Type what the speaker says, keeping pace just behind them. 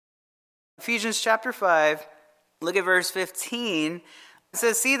Ephesians chapter 5, look at verse 15. It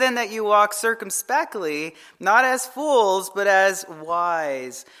says, "See then that you walk circumspectly, not as fools, but as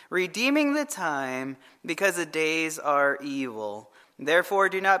wise, redeeming the time, because the days are evil. Therefore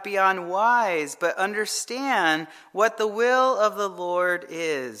do not be unwise, but understand what the will of the Lord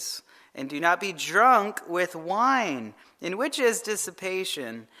is. And do not be drunk with wine, in which is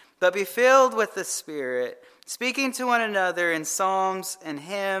dissipation, but be filled with the Spirit, speaking to one another in psalms and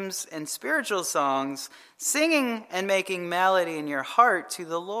hymns and spiritual songs, singing and making melody in your heart to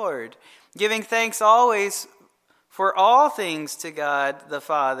the Lord, giving thanks always for all things to God the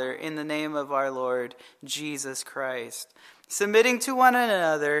Father in the name of our Lord Jesus Christ, submitting to one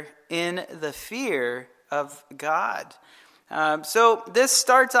another in the fear of God." So this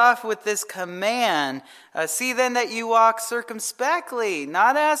starts off with this command, "See then that you walk circumspectly,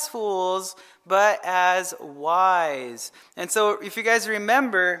 not as fools, but as wise." And so if you guys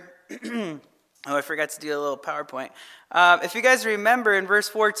remember, I forgot to do a little PowerPoint. If you guys remember in verse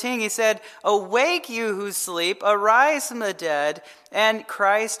 14, he said, "Awake you who sleep, arise from the dead, and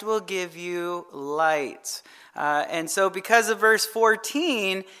Christ will give you light." And so because of verse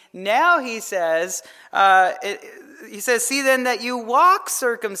 14, now he says, "See then that you walk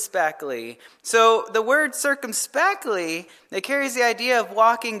circumspectly." So the word circumspectly, it carries the idea of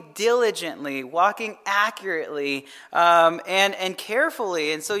walking diligently, walking accurately, and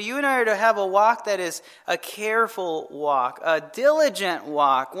carefully. And so you and I are to have a walk that is a careful walk, a diligent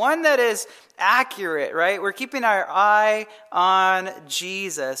walk, one that is accurate, right? We're keeping our eye on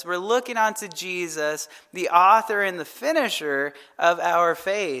Jesus. We're looking onto Jesus, the author and the finisher of our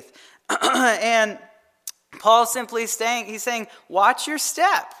faith. And Paul's simply saying, he's saying, watch your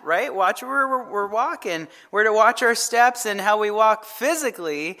step, right? Watch where we're walking. We're to watch our steps and how we walk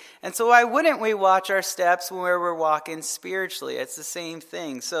physically. And so why wouldn't we watch our steps where we're walking spiritually? It's the same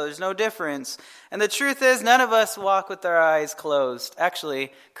thing. So there's no difference. And the truth is, none of us walk with our eyes closed.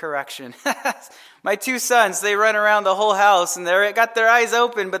 Actually, correction. My two sons, they run around the whole house and they got their eyes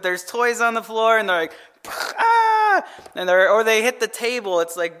open, but there's toys on the floor and they're like, "Ah!" or they hit the table.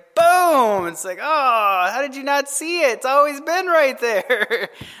 It's like, boom. It's like, oh, how did you not see it? It's always been right there.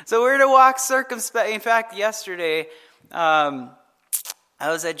 So we're to walk circumspect. In fact, yesterday, I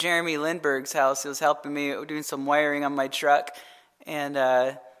was at Jeremy Lindbergh's house. He was helping me doing some wiring on my truck. And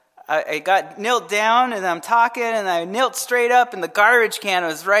I got knelt down and I'm talking and I knelt straight up and the garbage can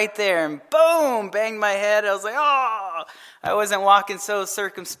was right there. And boom, banged my head. I was like, oh, I wasn't walking so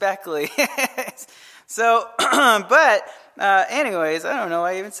circumspectly. So, anyways, I don't know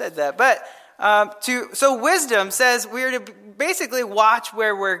why I even said that. But, so wisdom says we're to basically watch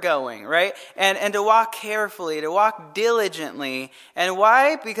where we're going, right? And to walk carefully, to walk diligently. And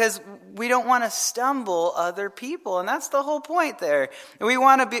why? Because we don't want to stumble other people. And that's the whole point there. We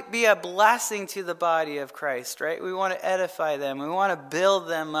want to be a blessing to the body of Christ, right? We want to edify them. We want to build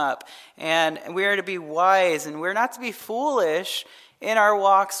them up. And we are to be wise. And we're not to be foolish in our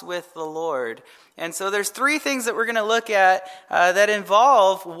walks with the Lord. And so there's three things that we're going to look at that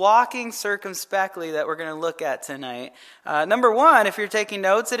involve walking circumspectly that we're going to look at tonight. Number one, if you're taking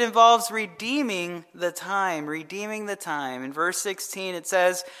notes, it involves redeeming the time. Redeeming the time. In verse 16 it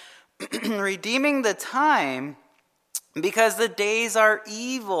says, redeeming the time because the days are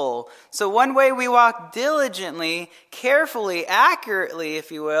evil. So one way we walk diligently, carefully, accurately,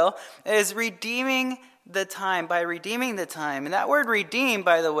 if you will, is redeeming the time, by redeeming the time. And that word redeem,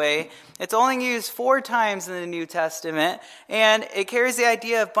 by the way, it's only used 4 times in the New Testament, and it carries the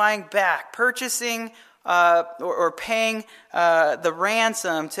idea of buying back, purchasing or paying the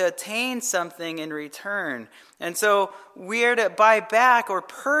ransom to attain something in return. And so we are to buy back or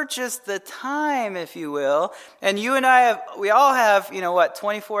purchase the time, if you will. And you and we all have,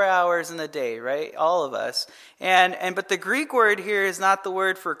 24 hours in the day, right? All of us. But the Greek word here is not the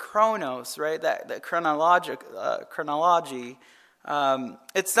word for chronos, right? That chronology.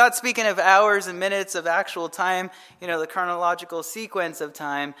 It's not speaking of hours and minutes of actual time, the chronological sequence of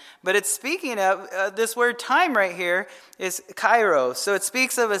time, but it's speaking of this word time right here is kairos. So it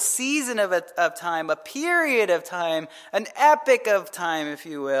speaks of a season of time, a period of time, an epoch of time, if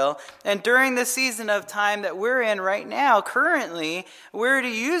you will. And during the season of time that we're in right now, currently, we're to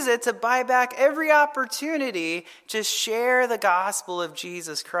use it to buy back every opportunity to share the gospel of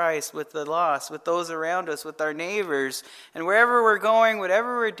Jesus Christ with the lost, with those around us, with our neighbors, and wherever we're going,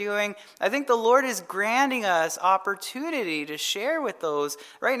 whatever we're doing. I think the Lord is granting us opportunity to share with those.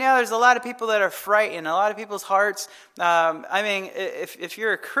 Right now, there's a lot of people that are frightened. A lot of people's hearts. If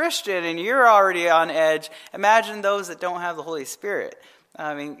you're a Christian and you're already on edge, imagine those that don't have the Holy Spirit.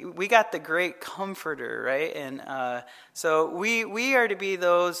 I mean, we got the great comforter, right? And so we are to be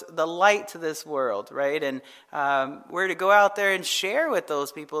the light to this world, right? And we're to go out there and share with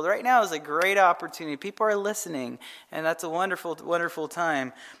those people. Right now is a great opportunity. People are listening, and that's a wonderful, wonderful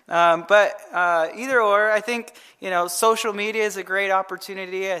time. But either or, I think, social media is a great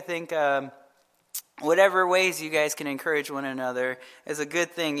opportunity. I think whatever ways you guys can encourage one another is a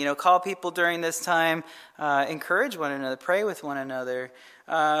good thing. Call people during this time, encourage one another, pray with one another.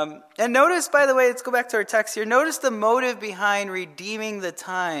 And notice, by the way, let's go back to our text here. Notice the motive behind redeeming the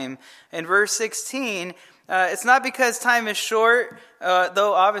time. In verse 16, it's not because time is short,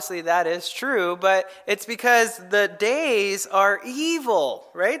 though obviously that is true, but it's because the days are evil,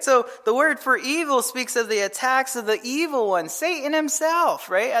 right? So the word for evil speaks of the attacks of the evil one, Satan himself,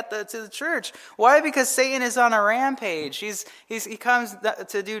 right, to the church. Why? Because Satan is on a rampage. He comes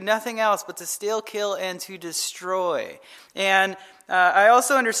to do nothing else but to steal, kill, and to destroy. And I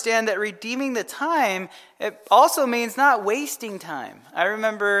also understand that redeeming the time, it also means not wasting time. I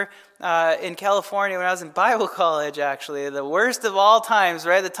remember in California when I was in Bible college, actually, the worst of all times,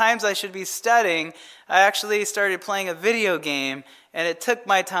 right? The times I should be studying, I actually started playing a video game, and it took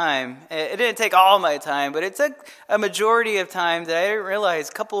my time. It didn't take all my time, but it took a majority of time that I didn't realize,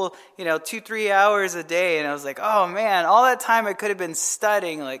 a couple, 2-3 hours a day, and I was like, oh man, all that time I could have been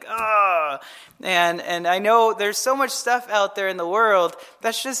studying, and I know there's so much stuff out there in the world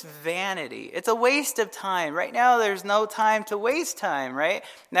that's just vanity. It's a waste of time. Right now, there's no time to waste time, right?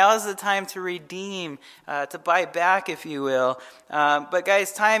 Now is the time to redeem, to buy back, if you will. But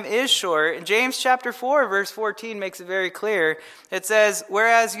guys, time is short. And James chapter 4, verse 14 makes it very clear. It says,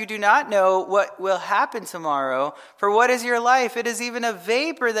 whereas you do not know what will happen tomorrow, for what is your life? It is even a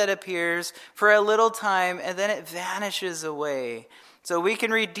vapor that appears for a little time, and then it vanishes away. So we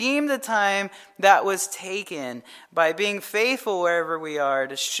can redeem the time that was taken by being faithful wherever we are,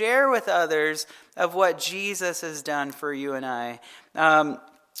 to share with others of what Jesus has done for you and I.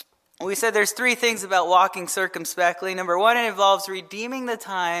 We said there's 3 things about walking circumspectly. Number 1, it involves redeeming the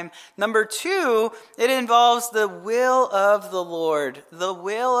time. Number 2, it involves the will of the Lord. The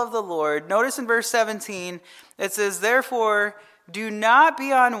will of the Lord. Notice in verse 17, it says, therefore, do not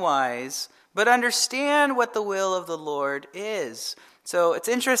be unwise, but understand what the will of the Lord is. So it's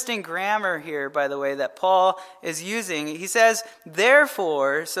interesting grammar here, by the way, that Paul is using. He says,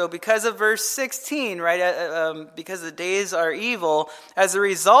 therefore, so because of verse 16, right, because the days are evil, as a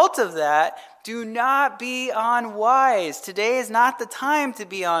result of that, do not be unwise. Today is not the time to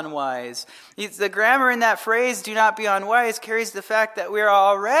be unwise. The grammar in that phrase, do not be unwise, carries the fact that we are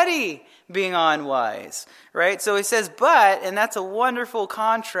already being unwise, right? So he says, but, and that's a wonderful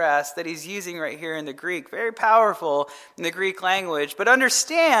contrast that he's using right here in the Greek. Very powerful in the Greek language. But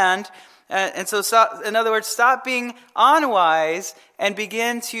understand, and so in other words, stop being unwise and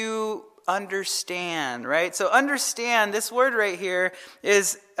begin to understand, right? So understand, this word right here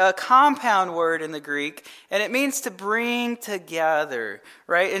is a compound word in the Greek, and it means to bring together,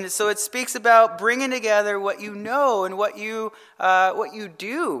 right? And so it speaks about bringing together what you know and what you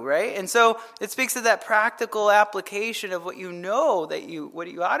do, right? And so it speaks of that practical application of what you know what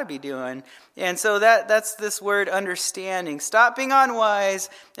you ought to be doing. And so that's this word understanding. Stop being unwise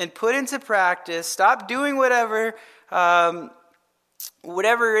and put into practice. Stop doing whatever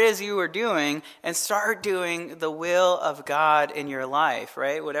it is you are doing, and start doing the will of God in your life,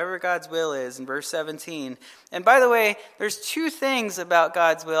 right? Whatever God's will is in verse 17. And by the way, there's 2 things about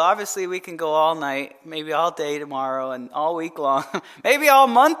God's will. Obviously, we can go all night, maybe all day tomorrow, and all week long, maybe all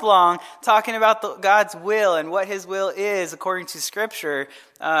month long, talking about God's will and what his will is according to Scripture.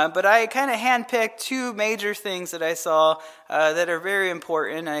 But I kind of handpicked 2 major things that I saw that are very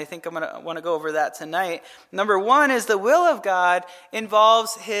important, and I think I'm going to want to go over that tonight. Number 1 is the will of God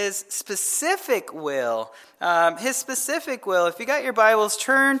involves his specific will. His specific will. If you got your Bibles,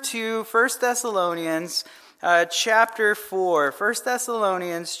 turn to 1 Thessalonians chapter 4. 1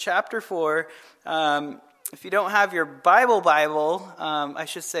 Thessalonians chapter 4. If you don't have your Bible, I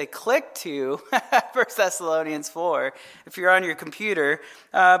should say click to 1 Thessalonians 4 if you're on your computer.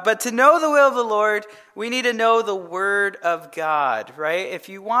 But to know the will of the Lord, we need to know the Word of God, right? If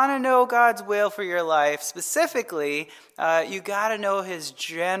you want to know God's will for your life, specifically, you got to know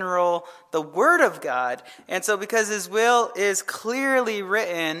the Word of God. And so because his will is clearly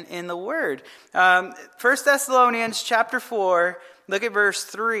written in the Word. 1 Thessalonians chapter 4, look at verse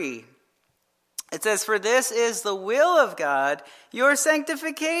 3. It says, for this is the will of God, your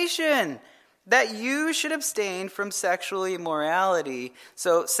sanctification, that you should abstain from sexual immorality.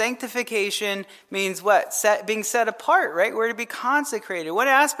 So sanctification means what? Being set apart, right? We're to be consecrated. One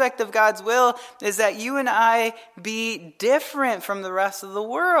aspect of God's will is that you and I be different from the rest of the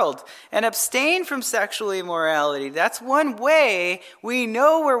world and abstain from sexual immorality. That's one way we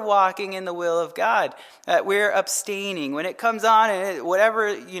know we're walking in the will of God, that we're abstaining. When it comes on, and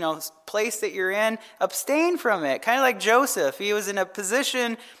whatever, place that you're in, abstain from it. Kind of like Joseph. He was in a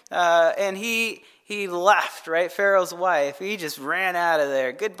position and he left, right? Pharaoh's wife. He just ran out of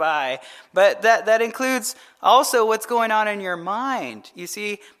there. Goodbye. But that includes also what's going on in your mind. You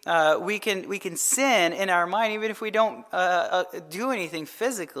see, we can sin in our mind even if we don't do anything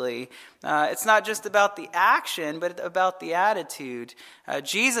physically. It's not just about the action, but about the attitude.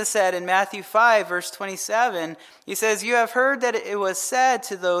 Jesus said in Matthew 5, verse 27, he says, "You have heard that it was said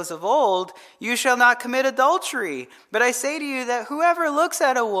to those of old, 'You shall not commit adultery.' But I say to you that whoever looks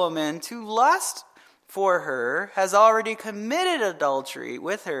at a woman to lust for her has already committed adultery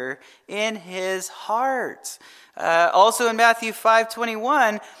with her in his heart." Also in Matthew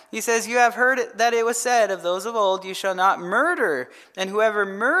 5:21, he says, "You have heard that it was said of those of old, 'You shall not murder,' and whoever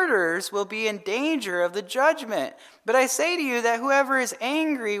murders will be in danger of the judgment. But I say to you that whoever is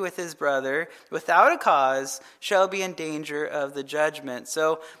angry with his brother without a cause shall be in danger of the judgment."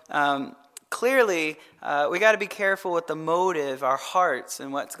 So clearly, we got to be careful with the motive, our hearts,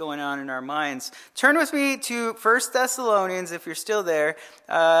 and what's going on in our minds. Turn with me to 1 Thessalonians, if you're still there,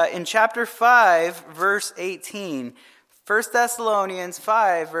 in chapter 5, verse 18. 1 Thessalonians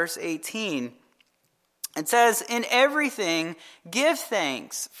 5, verse 18. It says, "In everything give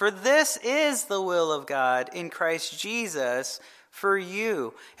thanks, for this is the will of God in Christ Jesus for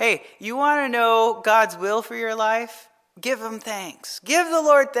you." Hey, you want to know God's will for your life? Give him thanks. Give the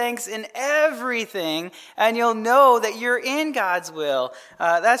Lord thanks in everything, and you'll know that you're in God's will.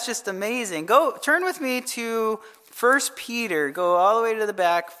 That's just amazing. Turn with me to 1 Peter. Go all the way to the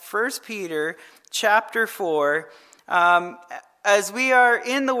back. 1 Peter chapter 4. As we are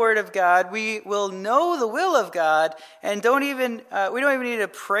in the Word of God, we will know the will of God, and we don't even need to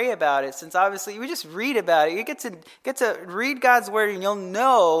pray about it, since obviously we just read about it. You get to read God's Word, and you'll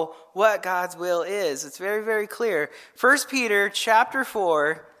know what God's will is. It's very, very clear. 1 Peter chapter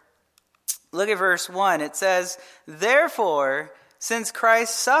 4, look at verse 1. It says, "Therefore, since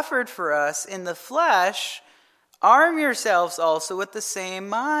Christ suffered for us in the flesh, arm yourselves also with the same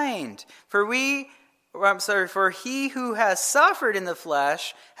mind. For he who has suffered in the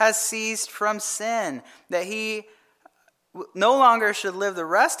flesh has ceased from sin, that he no longer should live the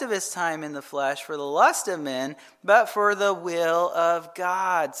rest of his time in the flesh for the lust of men, but for the will of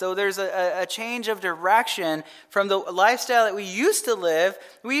God." So there's a change of direction from the lifestyle that we used to live.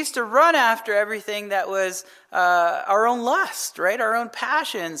 We used to run after everything that was our own lust, right? Our own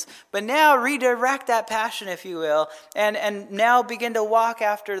passions. But now redirect that passion, if you will, and now begin to walk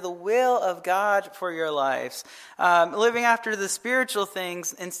after the will of God for your lives. Living after the spiritual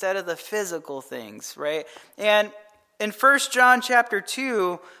things instead of the physical things, right? And in 1 John chapter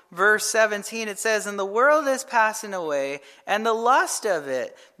 2, verse 17, it says, "And the world is passing away, and the lust of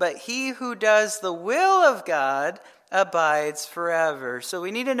it, but he who does the will of God abides forever." So we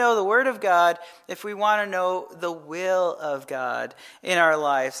need to know the Word of God if we want to know the will of God in our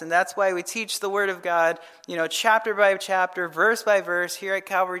lives. And that's why we teach the Word of God, chapter by chapter, verse by verse here at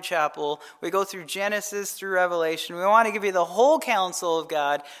Calvary Chapel. We go through Genesis through Revelation. We want to give you the whole counsel of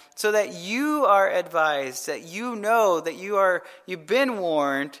God so that you are advised, that you know that you've been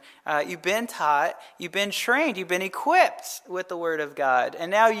warned, you've been taught, you've been trained, you've been equipped with the Word of God.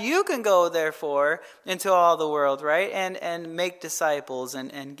 And now you can go, therefore, into all the world, right? And make disciples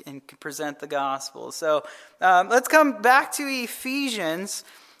and present the gospel. So let's come back to Ephesians.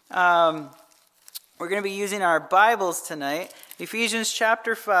 We're going to be using our Bibles tonight. Ephesians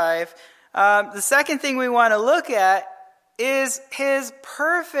chapter 5. The second thing we want to look at is his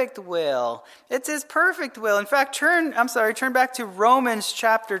perfect will. It's his perfect will. In fact, turn back to Romans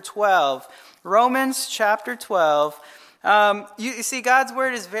chapter 12. Romans chapter 12. You see, God's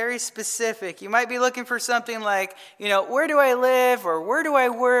word is very specific. You might be looking for something like, where do I live, or where do I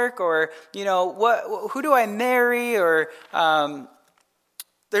work, or, who do I marry, or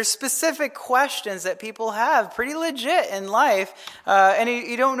there's specific questions that people have, pretty legit in life, and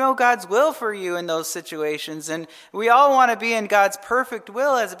you don't know God's will for you in those situations. And we all want to be in God's perfect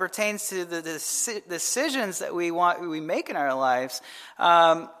will as it pertains to the decisions that we make in our lives.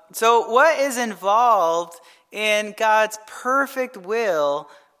 So what is involved in God's perfect will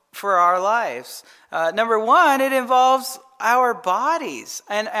for our lives? Number one, it involves our bodies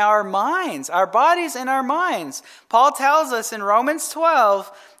and our minds. Our bodies and our minds. Paul tells us in Romans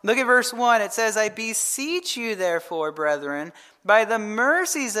 12, look at verse 1. It says, I beseech you, therefore, brethren, by the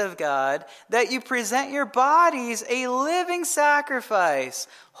mercies of God, that you present your bodies a living sacrifice,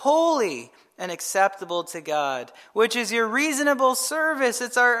 holy and acceptable to God, which is your reasonable service.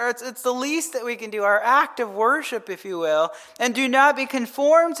 It's the least that we can do, our act of worship, if you will. And do not be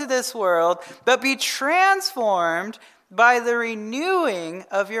conformed to this world, but be transformed by the renewing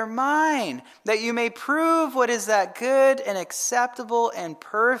of your mind, that you may prove what is that good and acceptable and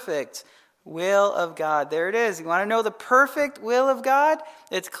perfect will of God. There it is. You want to know the perfect will of God?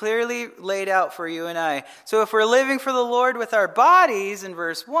 It's clearly laid out for you and I. So if we're living for the Lord with our bodies in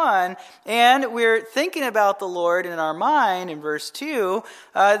verse 1, and we're thinking about the Lord in our mind in verse 2,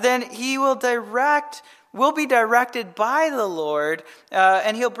 then we'll be directed by the Lord,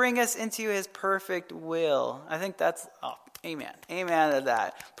 and he'll bring us into his perfect will. I think that's... amen. Amen to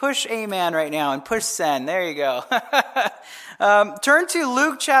that. Push amen right now and push send. There you go. Turn to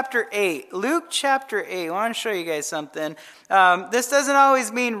Luke chapter 8. Luke chapter 8. I want to show you guys something. This doesn't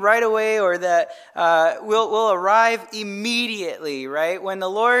always mean right away or that we'll arrive immediately, right? When the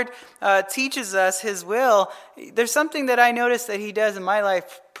Lord teaches us his will, there's something that I notice that he does in my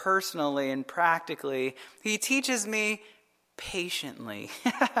life personally and practically. He teaches me patiently.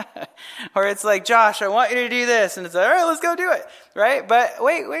 Or it's like, Josh, I want you to do this. And it's like, all right, let's go do it. Right? But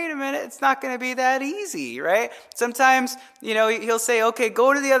wait a minute. It's not going to be that easy, right? Sometimes, he'll say, okay,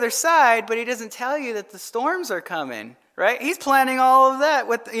 go to the other side, but he doesn't tell you that the storms are coming. Right? He's planning all of that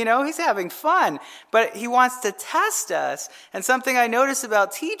he's having fun, but he wants to test us. And something I notice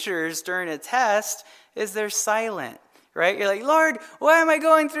about teachers during a test is they're silent. Right? You're like, Lord, why am I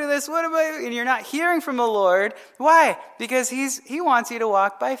going through this? And you're not hearing from the Lord. Why? Because he wants you to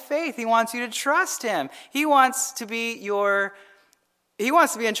walk by faith. He wants you to trust him. He wants to be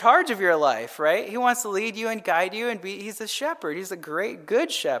in charge of your life, right? He wants to lead you and guide you he's a shepherd. He's a great,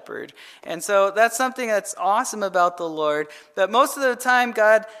 good shepherd. And so that's something that's awesome about the Lord. But most of the time,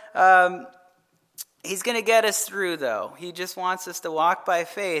 God, he's going to get us through, though. He just wants us to walk by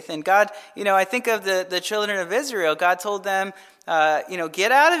faith. And God, I think of the children of Israel. God told them,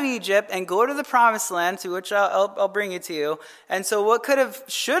 get out of Egypt and go to the promised land, to which I'll bring you to. And so what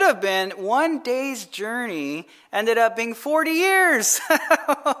should have been one day's journey ended up being 40 years.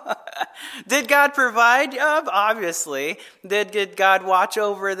 Did God provide? Obviously. Did God watch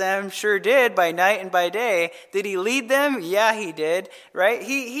over them? Sure did, by night and by day. Did he lead them? Yeah, he did. Right?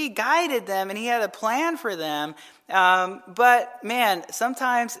 He guided them, and he had a plan for them. But man,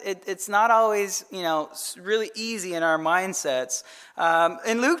 sometimes it's not always, really easy in our mindsets.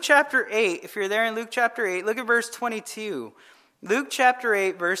 In Luke chapter 8, if you're there in Luke chapter 8, look at verse 22. Luke chapter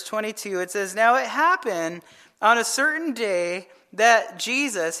 8, verse 22, it says, Now it happened on a certain day that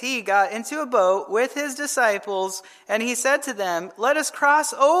Jesus, he got into a boat with his disciples, and he said to them, Let us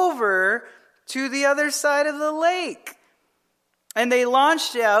cross over to the other side of the lake. And they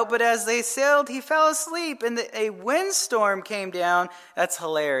launched out, but as they sailed, he fell asleep, and a windstorm came down. That's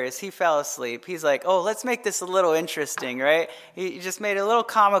hilarious. He fell asleep. He's like, let's make this a little interesting, right? He just made it a little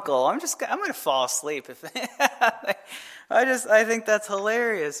comical. I'm going to fall asleep. I think that's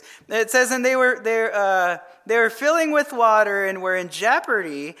hilarious. It says, and they were filling with water and were in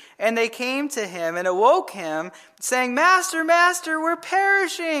jeopardy, and they came to him and awoke him, saying, Master, Master, we're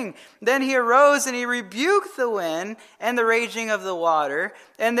perishing. Then he arose and he rebuked the wind and the raging of the water,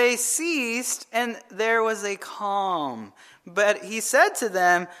 and they ceased, and there was a calm. But he said to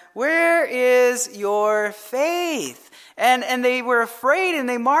them, Where is your faith? And they were afraid, and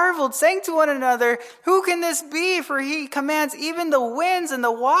they marveled, saying to one another, Who can this be? For he commands even the winds and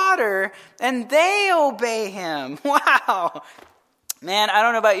the water, and they obey him. Wow. Man, I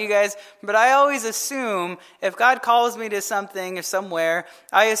don't know about you guys, but I always assume if God calls me to something or somewhere,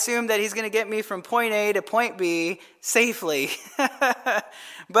 I assume that he's going to get me from point A to point B safely.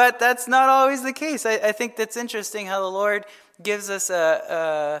 But that's not always the case. I think that's interesting how the Lord gives us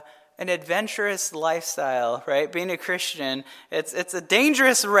an adventurous lifestyle, right? Being a Christian, it's a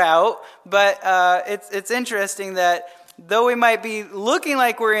dangerous route, but it's interesting that though we might be looking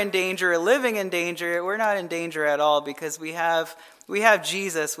like we're in danger or living in danger, we're not in danger at all because we have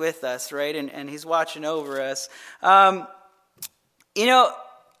Jesus with us, right? And he's watching over us.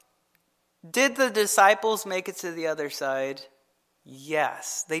 Did the disciples make it to the other side?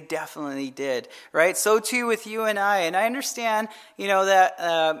 Yes, they definitely did, right? So too with you and I. And I understand,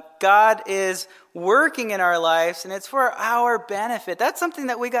 that God is working in our lives, and it's for our benefit. That's something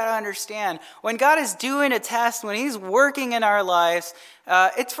that we got to understand. When God is doing a test, when he's working in our lives,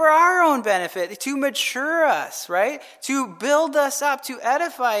 it's for our own benefit, to mature us, right? To build us up, to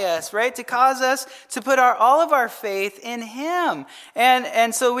edify us, right? To cause us to put all of our faith in him.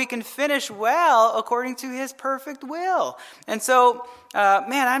 And so we can finish well according to his perfect will. And so,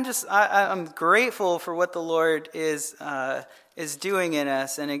 I'm grateful for what the Lord is doing in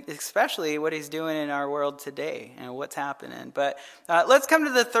us, and especially what he's doing in our world today and what's happening. But let's come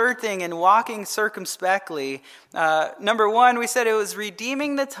to the third thing in walking circumspectly. Number one, we said it was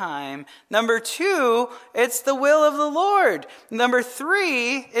redeeming the time. Number two, it's the will of the Lord. Number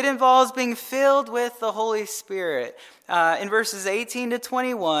three, it involves being filled with the Holy Spirit. In verses 18 to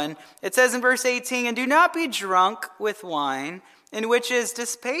 21, it says in verse 18, "And do not be drunk with wine, in which is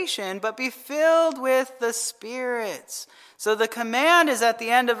dissipation, but be filled with the Spirit." So the command is at the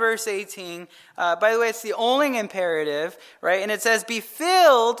end of verse 18. By the way, it's the only imperative, right? And it says, be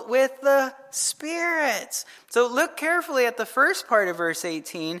filled with the Spirit. So look carefully at the first part of verse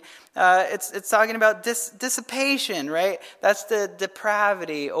 18. It's talking about dissipation, right? That's the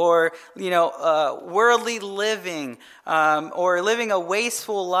depravity, or worldly living, or living a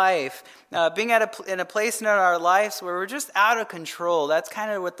wasteful life, being in a place in our lives where we're just out of control. That's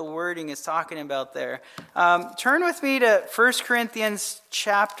kind of what the wording is talking about there. Turn with me to 1 Corinthians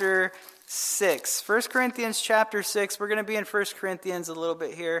chapter 6. 1 Corinthians chapter 6. We're going to be in 1 Corinthians a little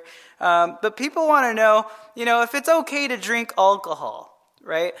bit here. But people want to know, if it's okay to drink alcohol,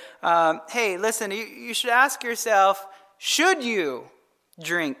 right? Hey, listen, you should ask yourself, should you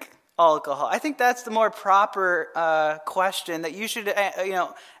drink alcohol? I think that's the more proper question that you should,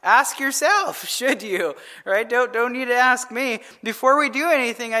 ask yourself. Should you, right? Don't need to ask me. Before we do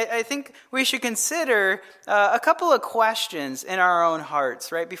anything, I think we should consider a couple of questions in our own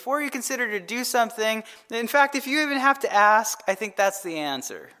hearts, right? Before you consider to do something, in fact, if you even have to ask, I think that's the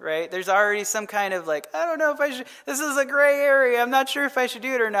answer, right? There's already some kind of I don't know if I should, this is a gray area, I'm not sure if I should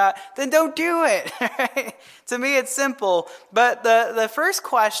do it or not, then don't do it, right? To me, it's simple. But the first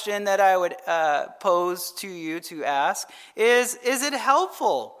question that I would pose to you to ask is it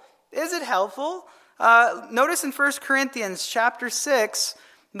helpful? Is it helpful? Notice in 1 Corinthians chapter 6,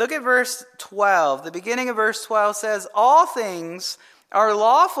 look at verse 12. The beginning of verse 12 says, "All things are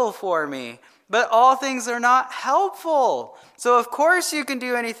lawful for me, but all things are not helpful." So of course you can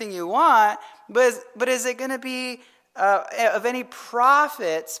do anything you want, but is it going to be of any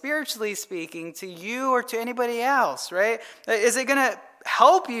profit, spiritually speaking, to you or to anybody else, right? Is it going to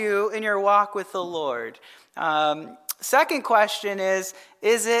help you in your walk with the Lord? Second question is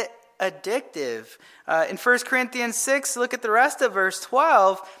it addictive? In 1 Corinthians 6, look at the rest of verse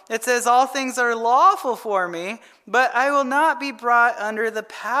 12. It says, "All things are lawful for me, but I will not be brought under the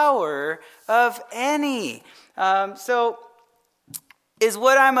power of any." So is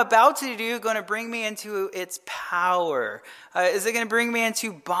what I'm about to do going to bring me into its power? Is it going to bring me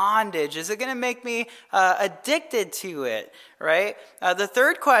into bondage? Is it going to make me addicted to it, right? The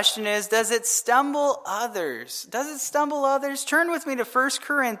third question is, does it stumble others? Does it stumble others? Turn with me to 1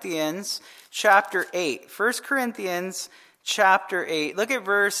 Corinthians chapter 8. 1 Corinthians chapter 8. Look at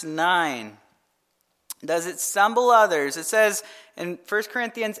verse 9. Does it stumble others? It says in 1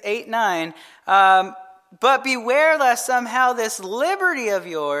 Corinthians 8:9, "But beware lest somehow this liberty of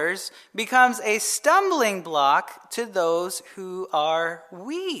yours becomes a stumbling block to those who are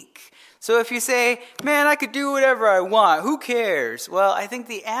weak." So if you say, "Man, I could do whatever I want, who cares?" Well, I think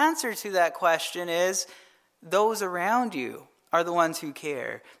the answer to that question is those around you are the ones who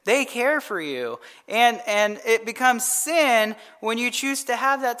care. They care for you. And it becomes sin when you choose to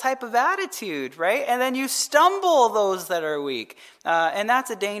have that type of attitude, right? And then you stumble those that are weak. And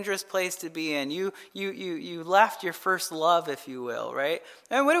that's a dangerous place to be in. You left your first love, if you will, right?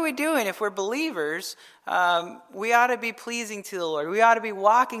 And what are we doing? If we're believers, we ought to be pleasing to the Lord. We ought to be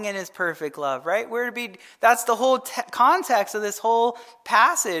walking in his perfect love, right? That's the whole context of this whole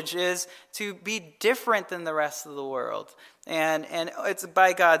passage, is to be different than the rest of the world. And it's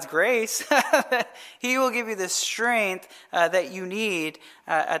by God's grace that he will give you the strength that you need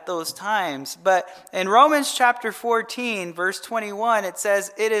at those times. But in Romans chapter 14, verse 21, it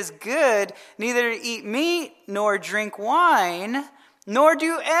says, "It is good neither to eat meat nor drink wine, nor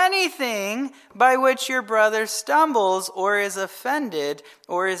do anything by which your brother stumbles or is offended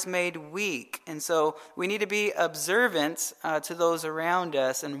or is made weak." And so we need to be observant to those around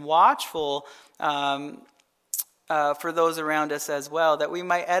us and watchful for those around us as well, that we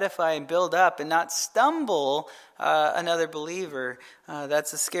might edify and build up and not stumble another believer.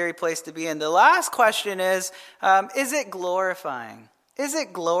 That's a scary place to be in. The last question is it glorifying? Is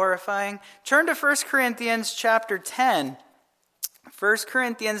it glorifying? Turn to 1 Corinthians chapter 10. 1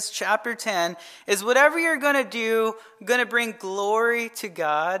 Corinthians chapter 10 is whatever you're going to do, going to bring glory to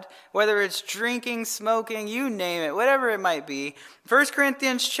God, whether it's drinking, smoking, you name it, whatever it might be. 1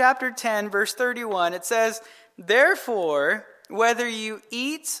 Corinthians chapter 10, verse 31, it says, "Therefore, whether you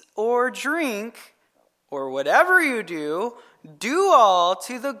eat or drink, or whatever you do all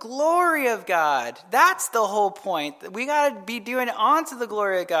to the glory of God." That's the whole point. We got to be doing it onto the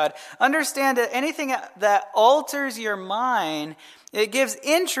glory of God. Understand that anything that alters your mind, it gives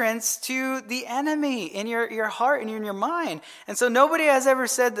entrance to the enemy in your heart and in your mind. And so nobody has ever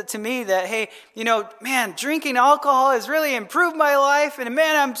said that to me that, hey, man, drinking alcohol has really improved my life. And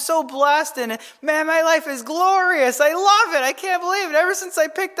man, I'm so blessed. And man, my life is glorious. I love it. I can't believe it. Ever since I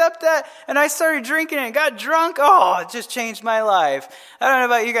picked up that and I started drinking and got drunk, it just changed my life. I don't know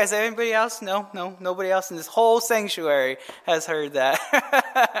about you guys. Anybody else? No, nobody else in this whole sanctuary has heard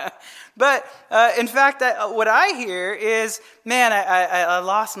that. But in fact, what I hear is, man, I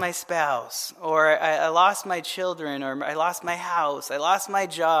lost my spouse, or I lost my children, or I lost my house, I lost my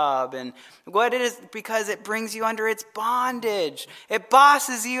job. And what it is, because it brings you under its bondage. It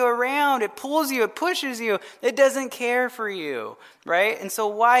bosses you around. It pulls you. It pushes you. It doesn't care for you, right? And so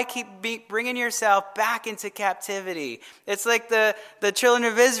why keep bringing yourself back into captivity? It's like the children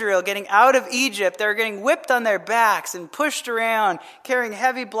of Israel getting out of Egypt. They're getting whipped on their backs and pushed around, carrying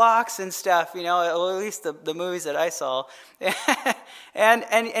heavy blocks and stuff, at least the movies that I saw.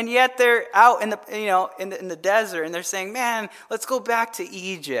 and yet they're out in the desert, and they're saying, man, let's go back to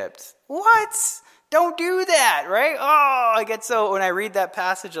Egypt. What? Don't do that, right? I get so, when I read that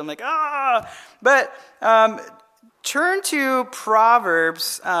passage, I'm like, But turn to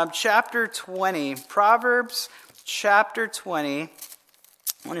Proverbs chapter 20. Proverbs chapter 20.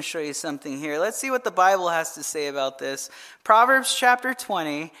 I want to show you something here. Let's see what the Bible has to say about this. Proverbs chapter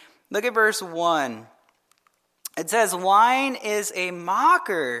 20. Look at verse 1. It says, "Wine is a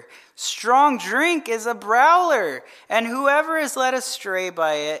mocker, strong drink is a brawler, and whoever is led astray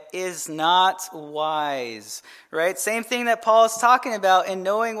by it is not wise." Right? Same thing that Paul is talking about in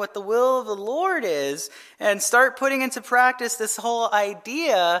knowing what the will of the Lord is, and start putting into practice this whole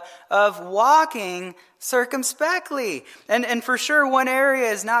idea of walking circumspectly. And for sure, one area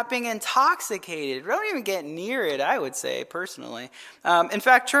is not being intoxicated. Don't even get near it, I would say, personally. In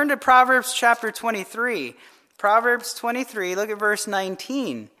fact, turn to Proverbs chapter 23. Proverbs 23, look at verse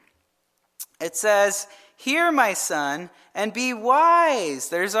 19. It says, "Hear, my son, and be wise."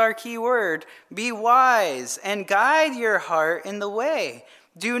 There's our key word. "Be wise, and guide your heart in the way.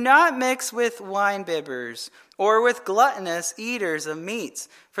 Do not mix with winebibbers, or with gluttonous eaters of meats.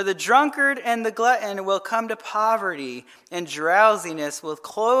 For the drunkard and the glutton will come to poverty, and drowsiness will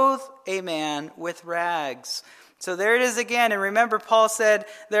clothe a man with rags." So there it is again. And remember, Paul said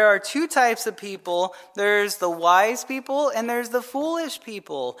there are two types of people. There's the wise people and there's the foolish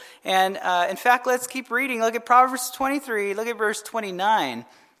people. And in fact, let's keep reading. Look at Proverbs 23. Look at verse 29.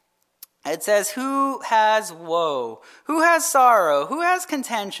 It says, "Who has woe? Who has sorrow? Who has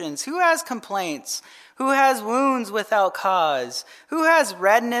contentions? Who has complaints? Who has wounds without cause? Who has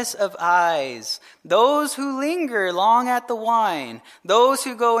redness of eyes? Those who linger long at the wine, those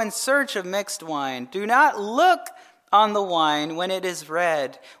who go in search of mixed wine. Do not look on the wine when it is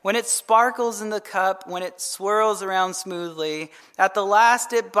red, when it sparkles in the cup, when it swirls around smoothly. At the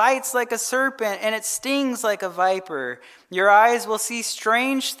last it bites like a serpent, and it stings like a viper. Your eyes will see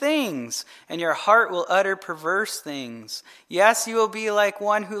strange things, and your heart will utter perverse things. Yes, you will be like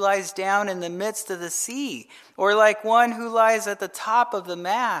one who lies down in the midst of the sea, or like one who lies at the top of the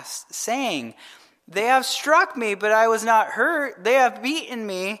mast, saying, 'They have struck me, but I was not hurt. They have beaten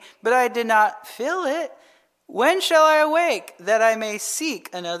me, but I did not feel it. When shall I awake that I may seek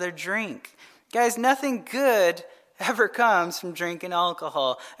another drink?'" Guys, nothing good ever comes from drinking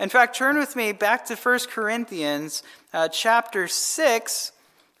alcohol. In fact, turn with me back to 1 Corinthians chapter 6.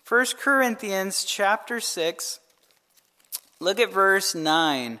 1 Corinthians chapter 6. Look at verse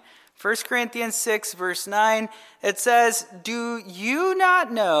 9. 1 Corinthians 6, verse 9. It says, "Do you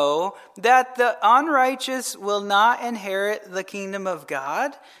not know that the unrighteous will not inherit the kingdom of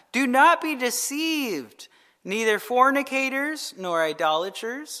God? Do not be deceived. Neither fornicators, nor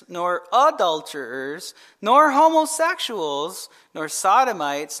idolaters, nor adulterers, nor homosexuals, nor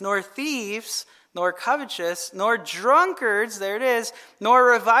sodomites, nor thieves, nor covetous, nor drunkards," there it is, "nor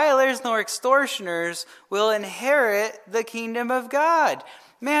revilers, nor extortioners will inherit the kingdom of God."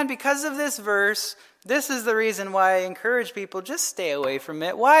 Man, because of this verse, This is the reason why I encourage people, just stay away from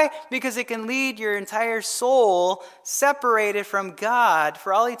it. Why? Because it can lead your entire soul separated from God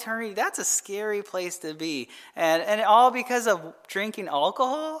for all eternity. That's a scary place to be. And all because of drinking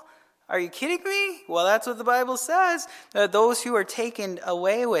alcohol? Are you kidding me? Well, that's what the Bible says. Those who are taken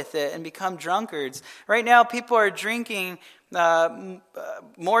away with it and become drunkards. Right now, people are drinking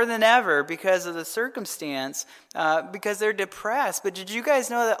more than ever because of the circumstance, because they're depressed. But did you guys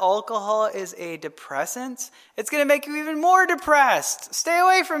know that alcohol is a depressant? It's going to make you even more depressed. Stay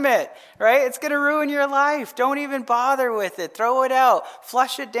away from it, right? It's going to ruin your life. Don't even bother with it. Throw it out.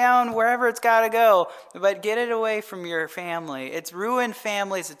 Flush it down wherever it's got to go. But get it away from your family. It's ruined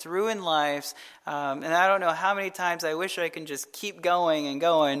families. It's ruined lives. And I don't know how many times I wish I can just keep going and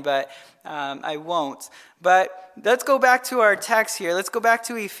going, but I won't. But let's go back to our text here. Let's go back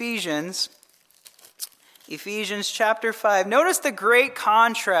to Ephesians. Ephesians chapter 5. Notice the great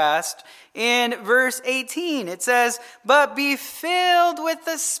contrast in verse 18. It says, but be filled with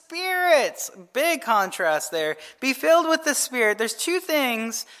the Spirit. Big contrast there. Be filled with the Spirit. There's two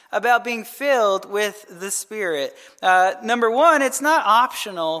things about being filled with the Spirit. Number one, it's not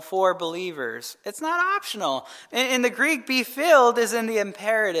optional for believers. It's not optional. In the Greek, be filled is in the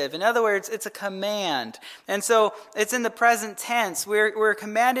imperative. In other words, it's a command. And so it's in the present tense. We're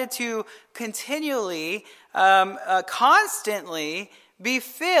commanded to continually, constantly be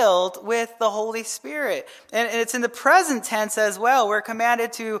filled with the Holy Spirit. And it's in the present tense as well. We're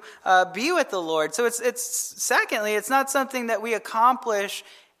commanded to be with the Lord. So it's secondly, it's not something that we accomplish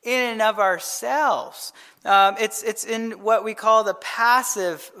in and of ourselves. It's in what we call the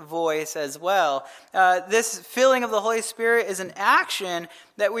passive voice as well. This filling of the Holy Spirit is an action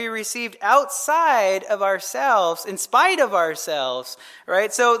that we received outside of ourselves, in spite of ourselves,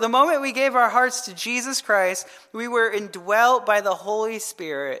 right? So the moment we gave our hearts to Jesus Christ, we were indwelt by the Holy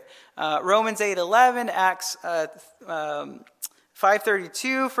Spirit. Romans 8:11, Acts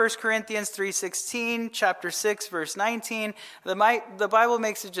 5:32, 1 Corinthians 3:16, chapter 6, verse 19. The Bible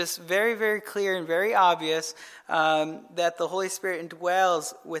makes it just very, very clear and very obvious that the Holy Spirit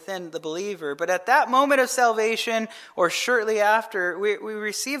indwells within the believer. But at that moment of salvation, or shortly after, we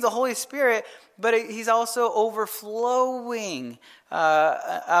receive the Holy Spirit, but He's also overflowing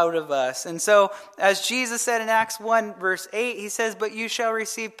out of us. And so, as Jesus said in Acts 1, verse 8, He says, but you shall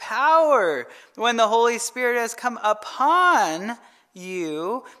receive power when the Holy Spirit has come upon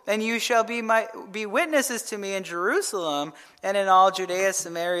you, and you shall be witnesses to me in Jerusalem and in all Judea,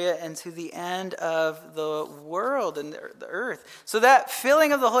 Samaria, and to the end of the world and the earth. So that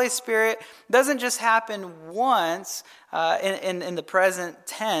filling of the Holy Spirit doesn't just happen once in the present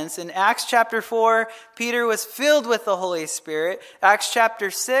tense. In Acts chapter 4, Peter was filled with the Holy Spirit. Acts chapter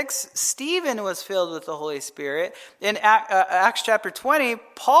 6, Stephen was filled with the Holy Spirit. In Acts chapter 20,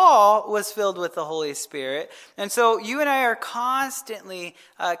 Paul was filled with the Holy Spirit. And so you and I are constantly,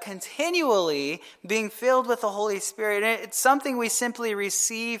 continually being filled with the Holy Spirit. And it's something we simply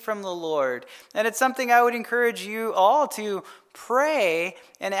receive from the Lord. And it's something I would encourage you all to pray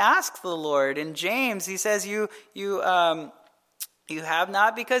and ask the Lord. In James, he says, you have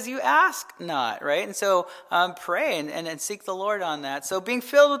not because you ask not, right? And so pray and seek the Lord on that. So being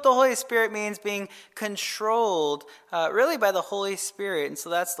filled with the Holy Spirit means being controlled really by the Holy Spirit. And so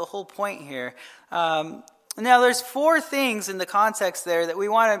that's the whole point here. Now, there's four things in the context there that we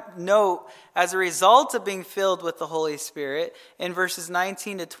want to note as a result of being filled with the Holy Spirit in verses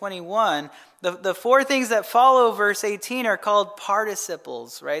 19 to 21. The four things that follow verse 18 are called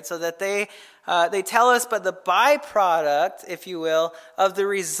participles, right? So that they tell us but the byproduct, if you will, of the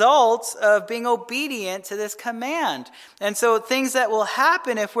results of being obedient to this command. And so things that will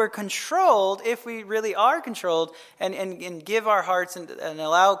happen if we're controlled, if we really are controlled, and give our hearts and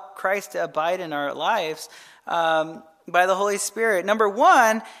allow Christ to abide in our lives by the Holy Spirit. Number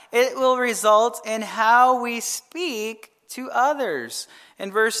one, it will result in how we speak to others.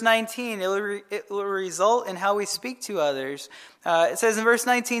 In verse 19, it will result in how we speak to others. It says in verse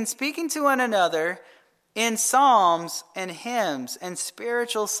 19, speaking to one another in psalms and hymns and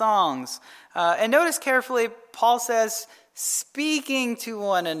spiritual songs. And notice carefully, Paul says, speaking to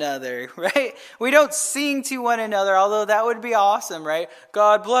one another, right? We don't sing to one another, although that would be awesome, right?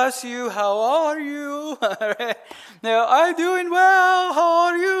 God bless you, how are you? Right? No, I'm doing well, how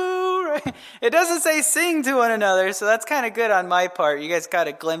are you? Right? It doesn't say sing to one another, so that's kind of good on my part. You guys got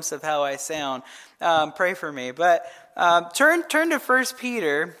a glimpse of how I sound. Pray for me. But turn to 1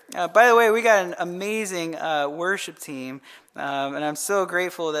 Peter. By the way, we got an amazing worship team, and I'm so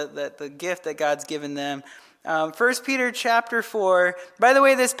grateful that the gift that God's given them. 1 Peter chapter 4. By the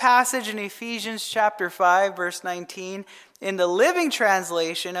way, this passage in Ephesians chapter 5, verse 19, In the Living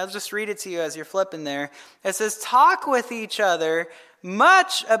Translation, I'll just read it to you as you're flipping there. It says, talk with each other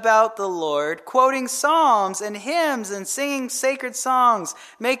much about the Lord, quoting psalms and hymns and singing sacred songs,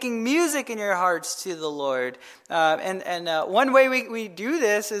 making music in your hearts to the Lord. One way we do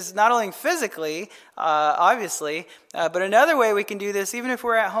this is not only physically, obviously, but another way we can do this, even if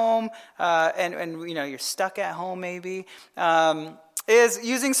we're at home and you're stuck at home maybe, is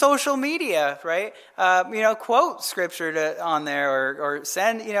using social media, right? Quote scripture on there or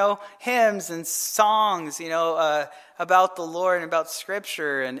send, hymns and songs, about the Lord and about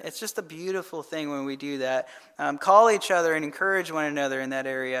scripture. And it's just a beautiful thing when we do that. Call each other and encourage one another in that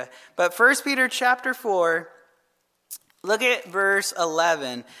area. But 1 Peter chapter 4, look at verse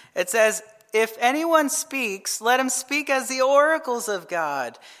 11. It says, if anyone speaks, let him speak as the oracles of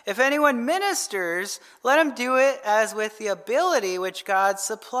God. If anyone ministers, let him do it as with the ability which God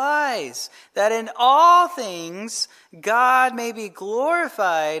supplies, that in all things God may be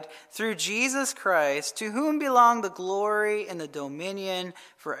glorified through Jesus Christ, to whom belong the glory and the dominion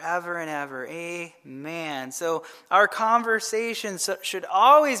forever and ever. Amen. So our conversations should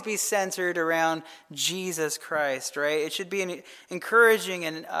always be centered around Jesus Christ, right? It should be encouraging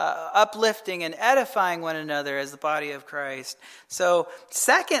and uplifting and edifying one another as the body of Christ. So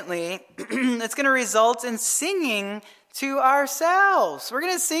secondly, it's going to result in singing to ourselves. We're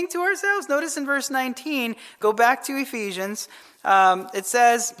going to sing to ourselves. Notice in verse 19, go back to Ephesians. It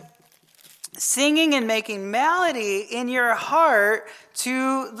says, singing and making melody in your heart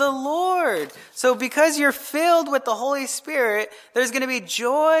to the Lord. So because you're filled with the Holy Spirit, there's going to be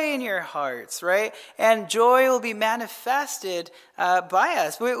joy in your hearts, right? And joy will be manifested by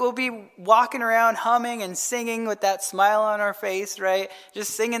us. We'll be walking around humming and singing with that smile on our face, right?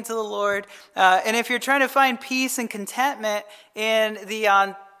 Just singing to the Lord. And if you're trying to find peace and contentment in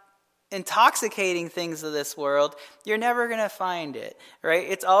the intoxicating things of this world, you're never going to find it, right?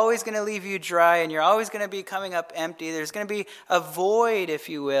 It's always going to leave you dry, and you're always going to be coming up empty. There's going to be a void, if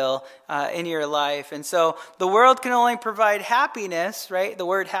you will, in your life. And so the world can only provide happiness, right? The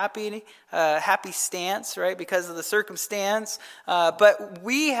word happy stance, right? Because of the circumstance. But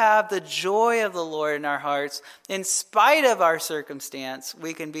we have the joy of the Lord in our hearts. In spite of our circumstance,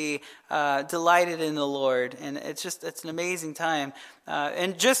 we can be delighted in the Lord. And it's an amazing time.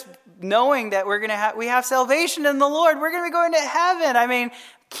 And just knowing that we have salvation in the Lord, we're going to be going to heaven. I mean,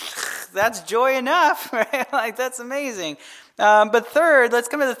 that's joy enough, right? Like, that's amazing. But third, let's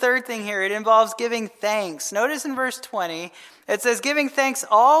come to the third thing here. It involves giving thanks. Notice in verse 20, it says, giving thanks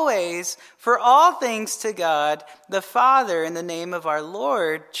always for all things to God, the Father, in the name of our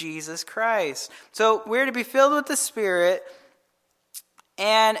Lord Jesus Christ. So we're to be filled with the Spirit.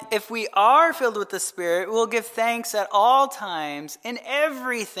 And if we are filled with the Spirit, we'll give thanks at all times in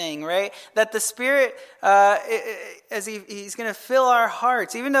everything, right? That the Spirit, as He's going to fill our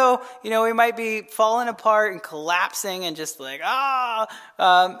hearts, even though, we might be falling apart and collapsing and just like,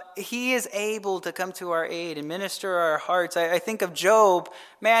 He is able to come to our aid and minister our hearts. I think of Job.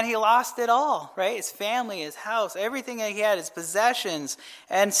 Man, he lost it all, right? His family, his house, everything that he had, his possessions.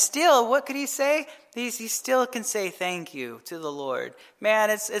 And still, what could he say? He still can say thank you to the Lord.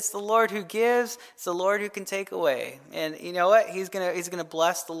 Man, it's the Lord who gives. It's the Lord who can take away. And you know what? He's gonna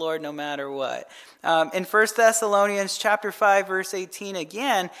bless the Lord no matter what. In 1 Thessalonians chapter 5, verse 18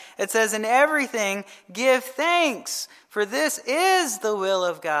 again, it says, in everything give thanks, for this is the will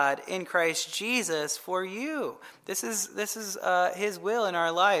of God in Christ Jesus for you. This is His will in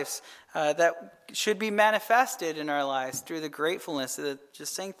our lives that should be manifested in our lives through the gratefulness of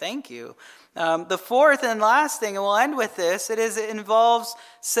just saying thank you. The fourth and last thing, and we'll end with this, it involves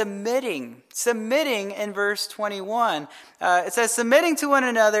submitting. Submitting in verse 21. It says, submitting to one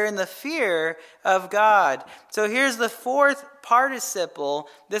another in the fear of God. So here's the fourth participle.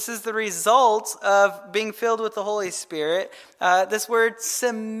 This is the result of being filled with the Holy Spirit. This word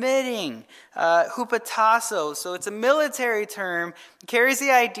submitting, hupatasso. So it's a military term. It carries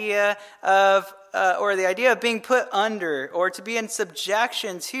the idea of, being put under, or to be in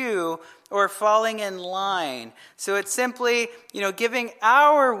subjection to, or falling in line. So it's simply, giving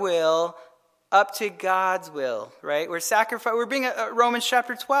our will up to God's will, right? We're being Romans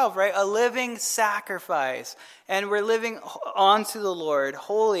chapter 12, right? A living sacrifice. And we're living onto the Lord,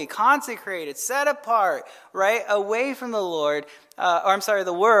 holy, consecrated, set apart, right? Away from the Lord,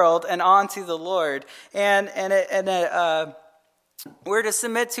 the world, and onto the Lord. We're to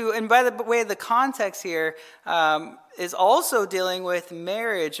submit to, and by the way, the context here, is also dealing with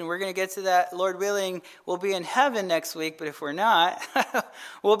marriage, and we're going to get to that, Lord willing. We'll be in heaven next week, but if we're not,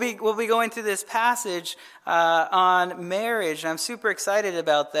 we'll be going through this passage on marriage. I'm super excited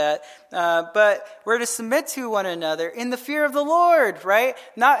about that. But we're to submit to one another in the fear of the Lord, right?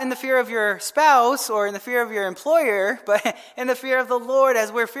 Not in the fear of your spouse or in the fear of your employer, but in the fear of the Lord.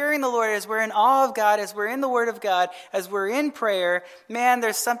 As we're fearing the Lord, as we're in awe of God, as we're in the Word of God, as we're in prayer, man,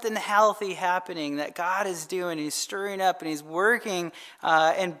 there's something healthy happening that God is doing. He's stirring up and He's working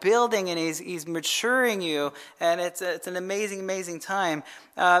and building, and He's maturing you, and it's an amazing time.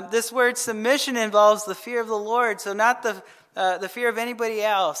 This word submission involves the fear of the Lord, so not the fear of anybody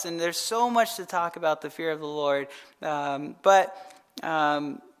else. And there's so much to talk about the fear of the Lord, but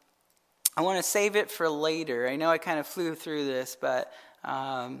I want to save it for later. I know I kind of flew through this, but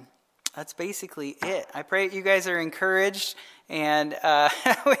that's basically it. I pray you guys are encouraged, and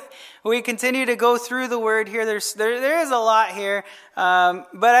we continue to go through the Word here. There is a lot here,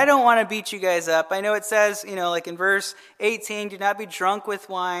 but I don't want to beat you guys up. I know it says, like in verse 18, do not be drunk with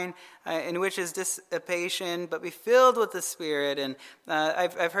wine, in which is dissipation, but be filled with the Spirit. And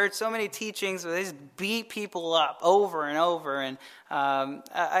I've heard so many teachings where they just beat people up over and over, and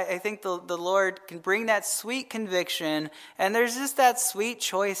I think the Lord can bring that sweet conviction, and there's just that sweet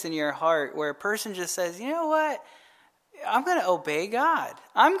choice in your heart where a person just says, you know what? I'm going to obey God.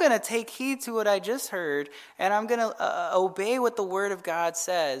 I'm going to take heed to what I just heard, and I'm going to obey what the Word of God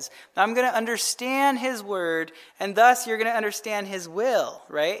says. I'm going to understand His Word, and thus you're going to understand His will,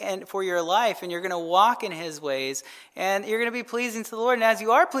 right? And for your life, and you're going to walk in His ways, and you're going to be pleasing to the Lord. And as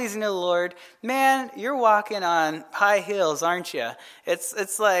you are pleasing to the Lord, man, you're walking on high hills, aren't you?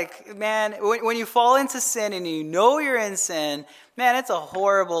 It's like, man, when you fall into sin and you know you're in sin, man, it's a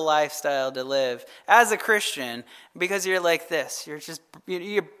horrible lifestyle to live as a Christian, because you're like this.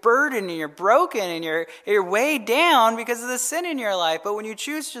 You're burdened and you're broken and you're weighed down because of the sin in your life. But when you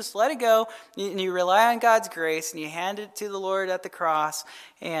choose to just let it go, and you rely on God's grace and you hand it to the Lord at the cross,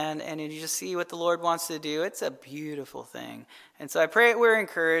 and you just see what the Lord wants to do, it's a beautiful thing. And so I pray we're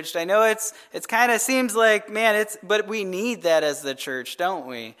encouraged. I know it's kind of seems like, man, but we need that as the church, don't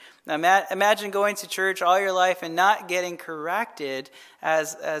we? Now, imagine going to church all your life and not getting corrected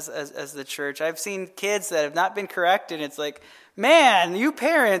as the church. I've seen kids that have not been corrected. It's like, man, you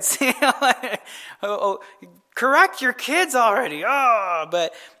parents, correct your kids already.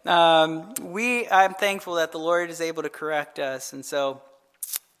 But I'm thankful that the Lord is able to correct us, and so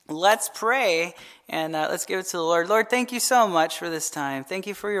let's pray, and let's give it to the Lord. Lord, thank you so much for this time. Thank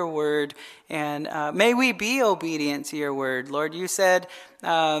you for your word, and may we be obedient to your word. Lord, you said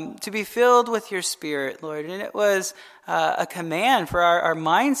to be filled with your Spirit, Lord, and it was a command for our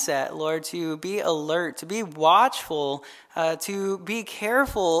mindset, Lord, to be alert, to be watchful, to be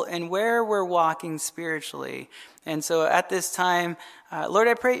careful in where we're walking spiritually. And so at this time, Lord,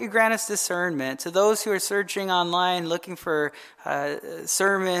 I pray you grant us discernment to those who are searching online, looking for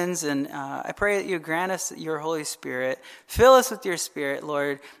sermons, and I pray that you grant us your Holy Spirit. Fill us with your Spirit,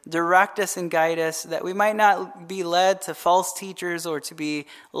 Lord. Direct us and guide us, that we might not be led to false teachers or to be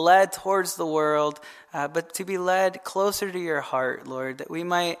led towards the world, but to be led closer to your heart, Lord, that we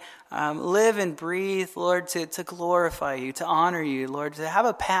might live and breathe, Lord, to glorify you, to honor you, Lord, to have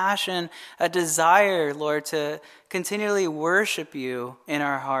a passion, a desire, Lord, to continually worship you in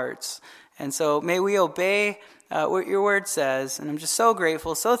our hearts. And so may we obey what your word says. And I'm just so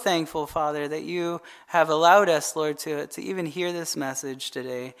grateful, so thankful, Father, that you have allowed us, Lord, to even hear this message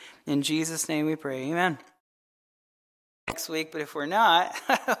today. In Jesus' name we pray. Amen. Next week, but if we're not,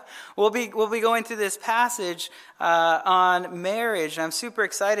 we'll be going through this passage on marriage. I'm super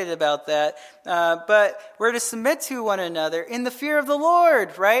excited about that. But we're to submit to one another in the fear of the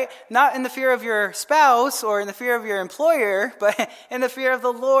Lord, right? Not in the fear of your spouse or in the fear of your employer, but in the fear of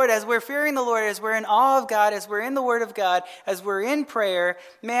the Lord. As we're fearing the Lord, as we're in awe of God, as we're in the Word of God, as we're in prayer,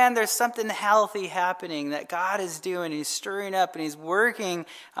 man, there's something healthy happening that God is doing. He's stirring up and He's working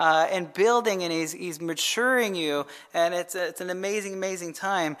and building, and He's maturing you, and it's an amazing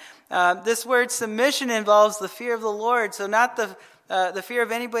time. This word submission involves the fear of the Lord, so not the fear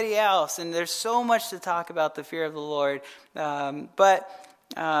of anybody else. And there's so much to talk about the fear of the Lord, but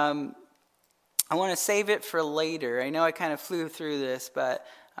I want to save it for later. I know I kind of flew through this, but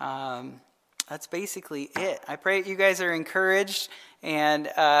that's basically it. I pray you guys are encouraged, And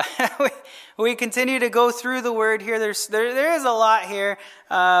we continue to go through the word here. There is a lot here,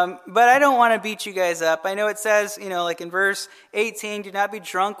 but I don't want to beat you guys up. I know it says, like in verse 18, do not be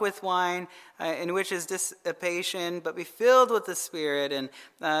drunk with wine, in which is dissipation, but be filled with the Spirit. And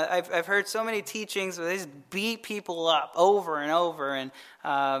I've heard so many teachings where they just beat people up over and over. And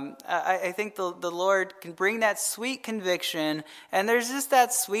I think the Lord can bring that sweet conviction, and there's just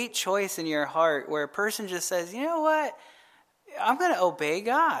that sweet choice in your heart where a person just says, you know what? I'm going to obey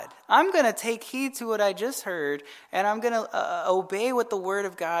God. I'm going to take heed to what I just heard, and I'm going to obey what the Word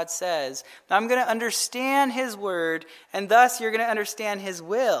of God says. I'm going to understand His Word, and thus you're going to understand His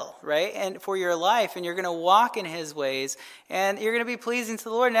will, right? And for your life, and you're going to walk in His ways, and you're going to be pleasing to the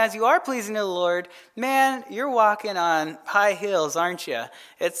Lord. And as you are pleasing to the Lord, man, you're walking on high hills, aren't you?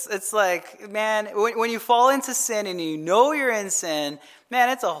 It's like, man, when you fall into sin and you know you're in sin, man,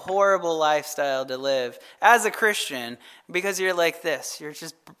 it's a horrible lifestyle to live as a Christian, because you're like this.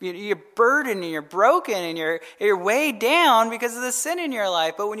 You're burdened and you're broken and you're weighed down because of the sin in your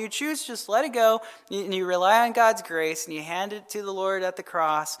life. But when you choose to just let it go and you rely on God's grace and you hand it to the Lord at the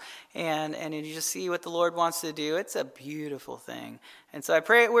cross and you just see what the Lord wants to do, it's a beautiful thing. And so I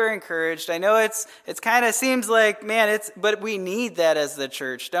pray we're encouraged. I know it's kind of seems like, man, but we need that as the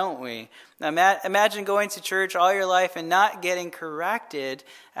church, don't we? Now, imagine going to church all your life and not getting corrected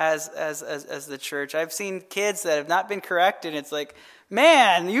as the church. I've seen kids that have not been corrected. It's like,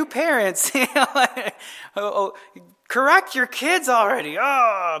 man, you parents, correct your kids already.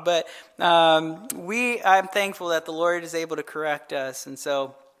 But I'm thankful that the Lord is able to correct us. And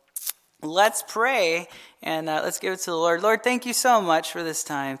so let's pray and let's give it to the Lord. Lord, thank you so much for this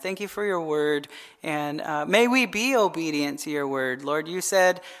time. Thank you for your word. And may we be obedient to your word. Lord, you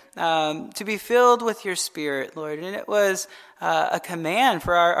said to be filled with your Spirit, Lord. And it was a command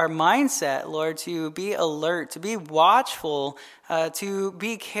for our mindset, Lord, to be alert, to be watchful, to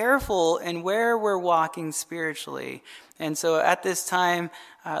be careful in where we're walking spiritually. And so at this time,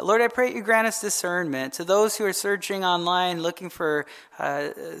 Lord, I pray you grant us discernment to those who are searching online, looking for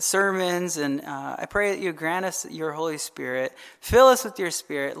sermons. And I pray that you grant us your Holy Spirit. Fill us with your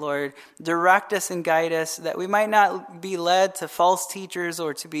Spirit, Lord. Direct us and guide us, that we might not be led to false teachers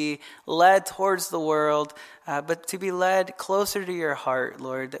or to be led towards the world, but to be led closer to your heart,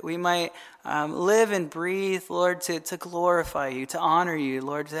 Lord, that we might live and breathe, Lord, to glorify you, to honor you,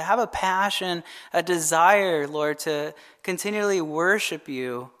 Lord, to have a passion, a desire, Lord, to continually worship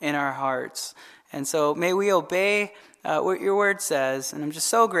you in our hearts. And so may we obey what your word says. And I'm just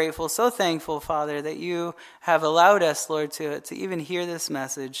so grateful, so thankful, Father, that you have allowed us, Lord, to even hear this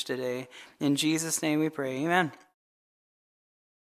message today. In Jesus' name we pray. Amen.